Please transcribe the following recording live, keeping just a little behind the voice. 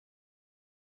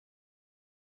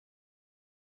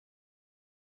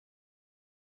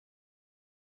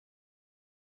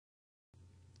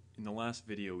In the last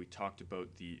video, we talked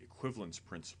about the equivalence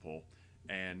principle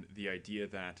and the idea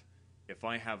that if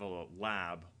I have a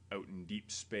lab out in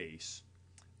deep space,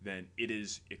 then it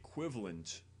is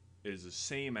equivalent, it is the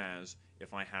same as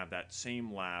if I have that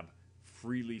same lab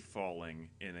freely falling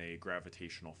in a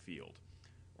gravitational field.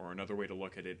 Or another way to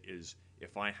look at it is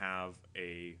if I have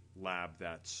a lab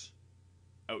that's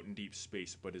out in deep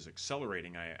space but is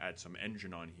accelerating, I add some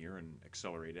engine on here and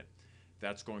accelerate it,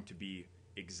 that's going to be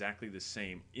exactly the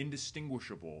same,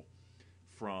 indistinguishable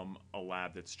from a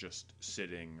lab that's just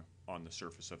sitting on the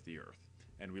surface of the Earth.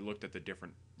 And we looked at the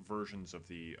different versions of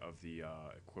the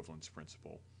equivalence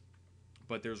principle.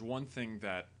 But there's one thing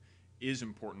that is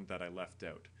important that I left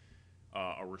out,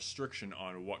 a restriction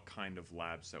on what kind of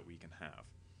labs that we can have.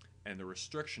 And the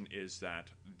restriction is that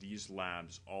these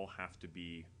labs all have to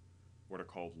be what are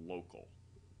called local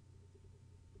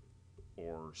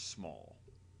or small.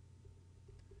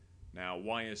 Now,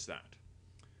 why is that?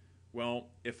 Well,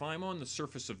 if I'm on the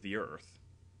surface of the Earth,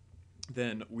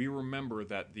 then we remember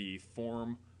that the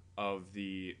form of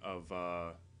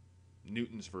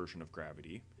Newton's version of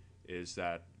gravity is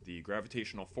that the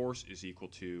gravitational force is equal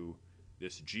to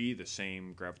this g, the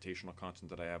same gravitational constant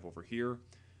that I have over here,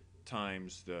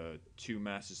 times the two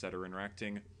masses that are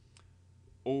interacting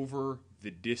over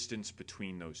the distance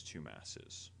between those two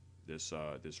masses, this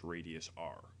radius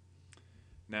r.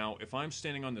 Now, if I'm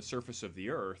standing on the surface of the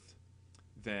Earth,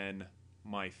 then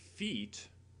my feet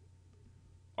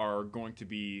are going to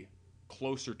be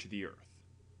closer to the Earth,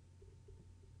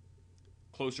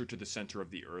 closer to the center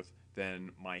of the Earth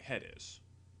than my head is.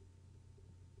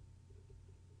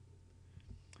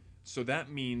 So that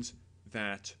means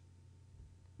that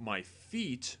my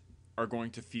feet are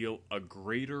going to feel a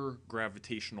greater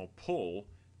gravitational pull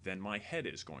than my head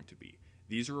is going to be.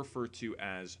 These are referred to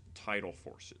as tidal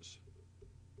forces.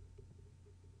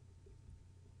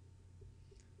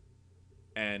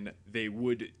 And they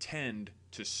would tend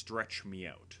to stretch me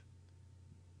out.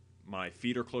 My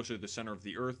feet are closer to the center of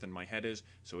the Earth than my head is,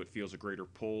 so it feels a greater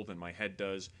pull than my head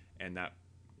does, and that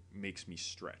makes me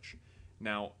stretch.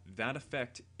 Now, that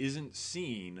effect isn't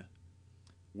seen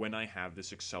when I have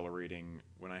this accelerating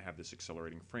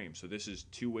frame. So this is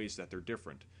two ways that they're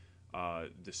different.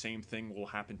 The same thing will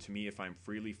happen to me if I'm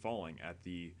freely falling at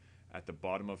the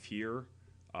bottom of here.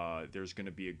 There's going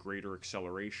to be a greater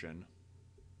acceleration.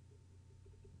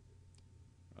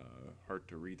 Hard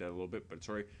to read that a little bit, but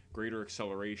sorry, greater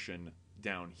acceleration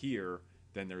down here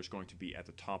than there's going to be at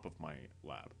the top of my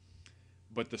lab.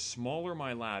 But the smaller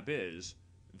my lab is,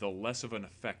 the less of an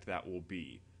effect that will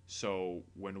be. So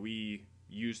when we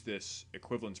use this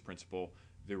equivalence principle,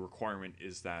 the requirement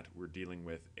is that we're dealing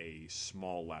with a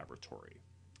small laboratory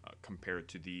compared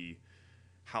to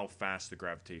how fast the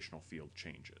gravitational field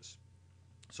changes.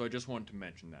 So I just wanted to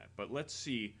mention that. But let's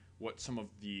see what some of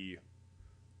the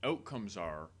outcomes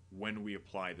are when we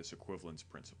apply this equivalence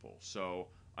principle. So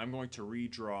I'm going to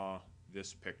redraw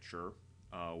this picture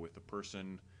with a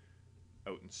person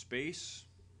out in space,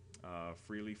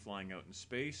 freely flying out in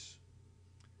space.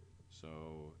 So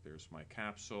there's my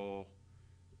capsule,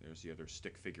 there's the other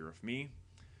stick figure of me,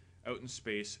 out in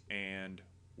space, and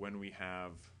when we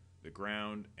have the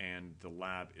ground and the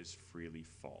lab is freely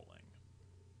falling.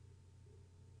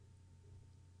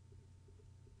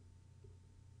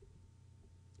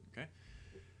 Okay.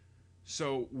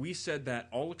 So we said that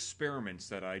all experiments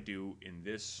that I do in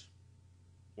this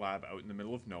lab out in the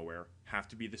middle of nowhere have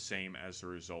to be the same as the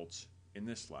results in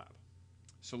this lab.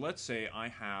 So let's say I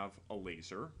have a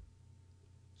laser.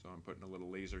 So I'm putting a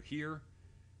little laser here,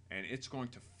 and it's going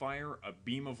to fire a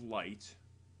beam of light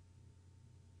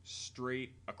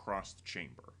straight across the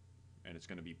chamber, and it's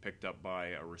going to be picked up by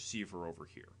a receiver over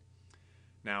here.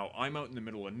 Now, I'm out in the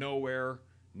middle of nowhere,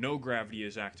 no gravity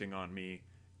is acting on me.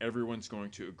 Everyone's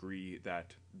going to agree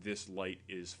that this light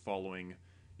is following,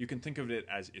 you can think of it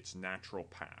as its natural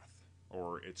path,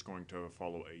 or it's going to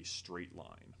follow a straight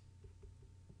line.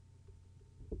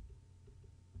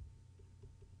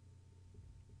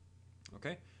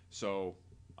 Okay, so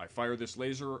I fire this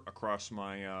laser across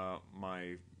my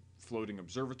my floating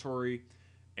observatory,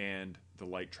 and the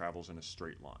light travels in a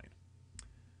straight line.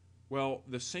 Well,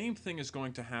 the same thing is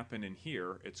going to happen in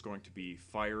here. It's going to be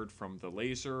fired from the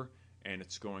laser, and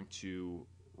it's going to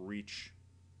reach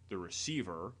the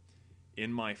receiver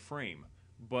in my frame.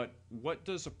 But what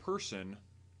does a person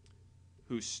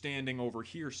who's standing over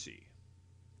here see?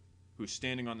 Who's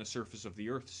standing on the surface of the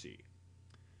Earth see?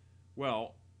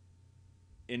 Well,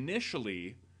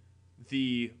 initially,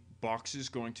 the box is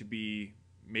going to be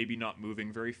maybe not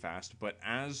moving very fast, but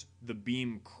as the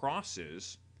beam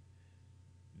crosses,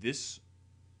 this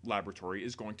laboratory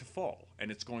is going to fall, and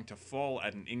it's going to fall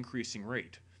at an increasing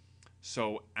rate.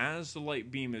 So as the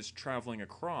light beam is traveling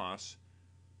across,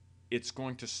 it's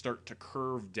going to start to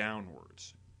curve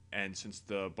downwards. And since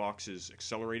the box is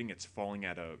accelerating, it's falling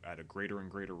at a greater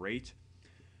and greater rate,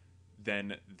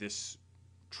 then this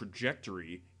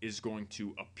trajectory is going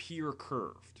to appear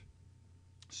curved.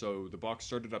 So the box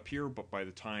started up here, but by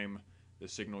the time the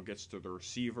signal gets to the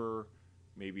receiver,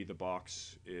 maybe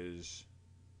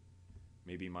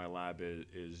my lab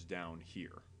is down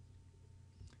here.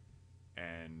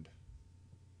 And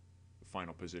the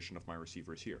final position of my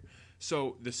receiver is here.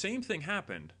 So the same thing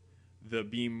happened. The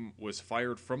beam was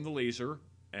fired from the laser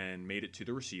and made it to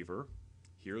the receiver.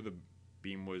 Here the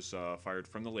beam was fired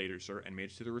from the laser and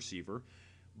made it to the receiver.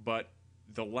 But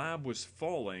the lab was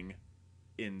falling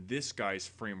in this guy's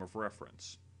frame of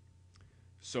reference.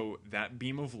 So that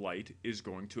beam of light is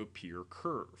going to appear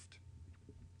curved.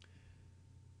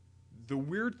 The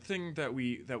weird thing that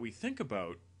we think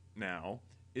about now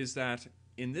is that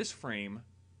in this frame,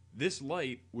 this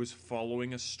light was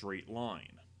following a straight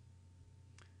line.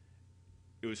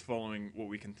 It was following what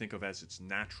we can think of as its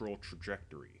natural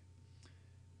trajectory.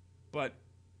 But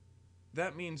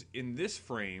that means in this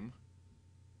frame,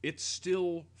 it's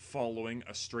still following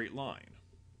a straight line.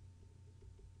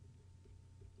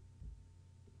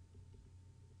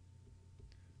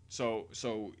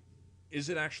 So is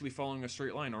it actually following a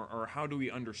straight line, or how do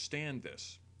we understand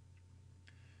this?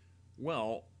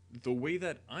 Well, the way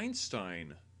that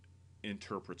Einstein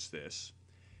interprets this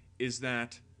is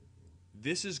that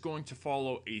this is going to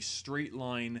follow a straight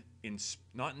line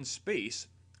not in space,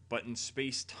 but in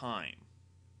space-time.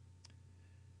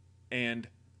 And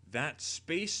that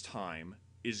space-time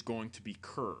is going to be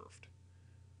curved.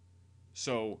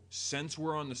 So since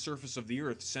we're on the surface of the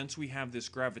Earth, since we have this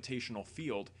gravitational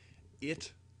field,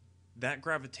 that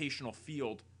gravitational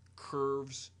field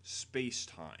curves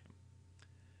space-time.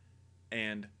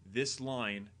 And this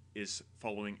line is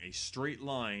following a straight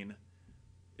line.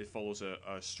 It follows a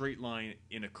straight line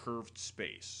in a curved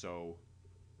space. So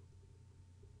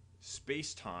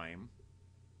space-time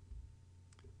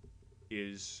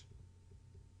is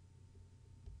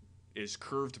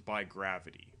curved by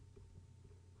gravity.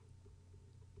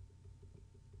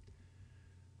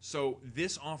 So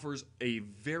this offers a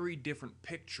very different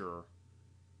picture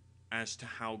as to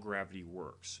how gravity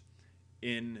works.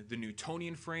 In the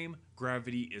Newtonian frame,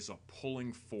 gravity is a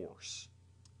pulling force.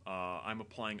 I'm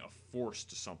applying a force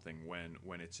to something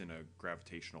when it's in a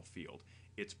gravitational field.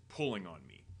 It's pulling on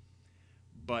me.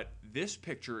 But this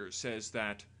picture says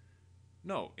that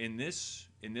no, in this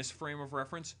frame of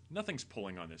reference, nothing's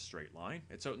pulling on this straight line.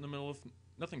 It's out in the middle of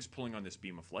nothing's pulling on this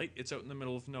beam of light. It's out in the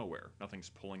middle of nowhere. Nothing's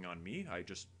pulling on me. I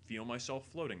just feel myself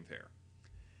floating there.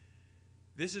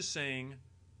 This is saying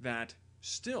that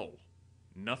still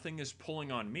nothing is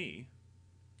pulling on me.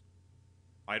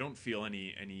 I don't feel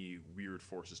any weird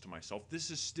forces to myself.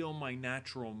 This is still my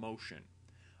natural motion.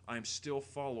 I'm still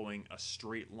following a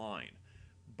straight line.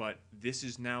 But this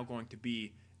is now going to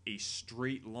be a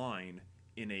straight line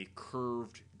in a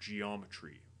curved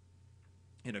geometry,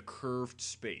 in a curved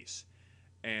space.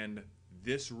 And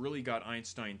this really got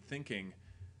Einstein thinking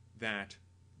that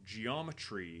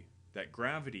geometry, that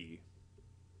gravity,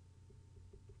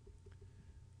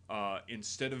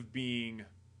 instead of being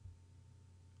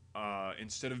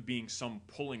some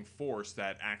pulling force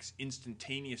that acts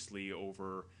instantaneously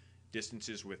over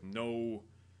distances with no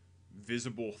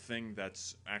visible thing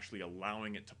that's actually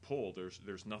allowing it to pull,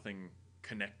 there's nothing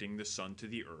connecting the sun to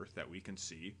the earth that we can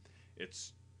see.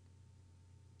 It's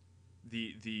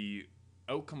the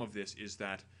outcome of this is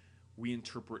that we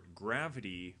interpret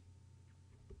gravity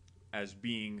as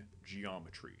being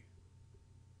geometry.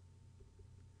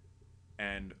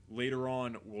 And later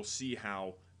on, we'll see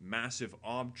how massive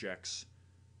objects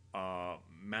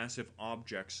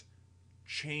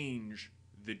change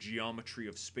the geometry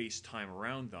of space-time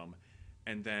around them,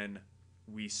 and then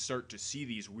we start to see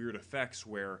these weird effects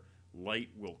where light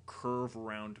will curve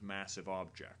around massive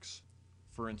objects.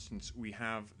 For instance, we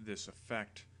have this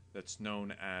effect that's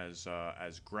known as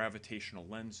gravitational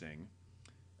lensing,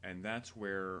 and that's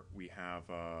where we have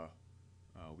the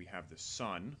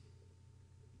sun.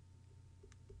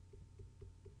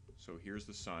 So here's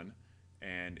the sun,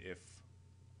 and if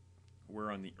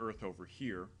we're on the Earth over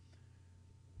here,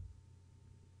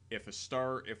 if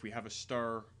we have a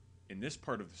star in this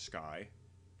part of the sky,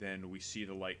 then we see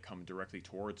the light come directly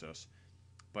towards us.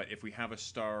 But if we have a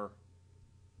star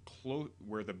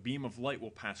where the beam of light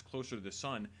will pass closer to the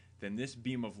sun, then this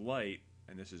beam of light,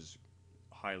 and this is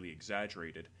highly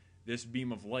exaggerated, this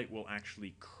beam of light will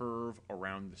actually curve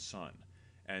around the sun.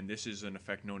 And this is an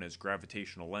effect known as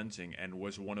gravitational lensing, and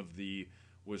was one of the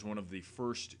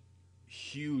first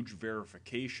huge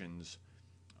verifications,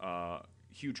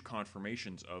 huge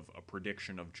confirmations of a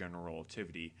prediction of general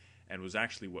relativity, and was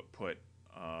actually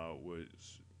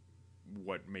was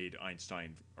what made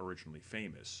Einstein originally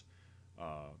famous,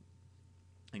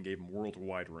 and gave him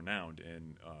worldwide renown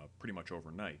in pretty much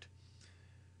overnight.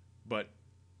 But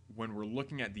when we're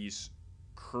looking at these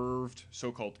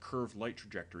so-called curved light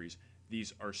trajectories,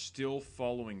 these are still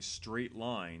following straight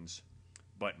lines,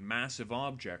 but massive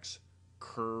objects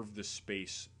curve the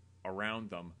space around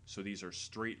them, so these are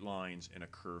straight lines in a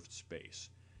curved space.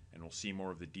 And we'll see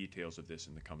more of the details of this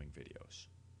in the coming videos.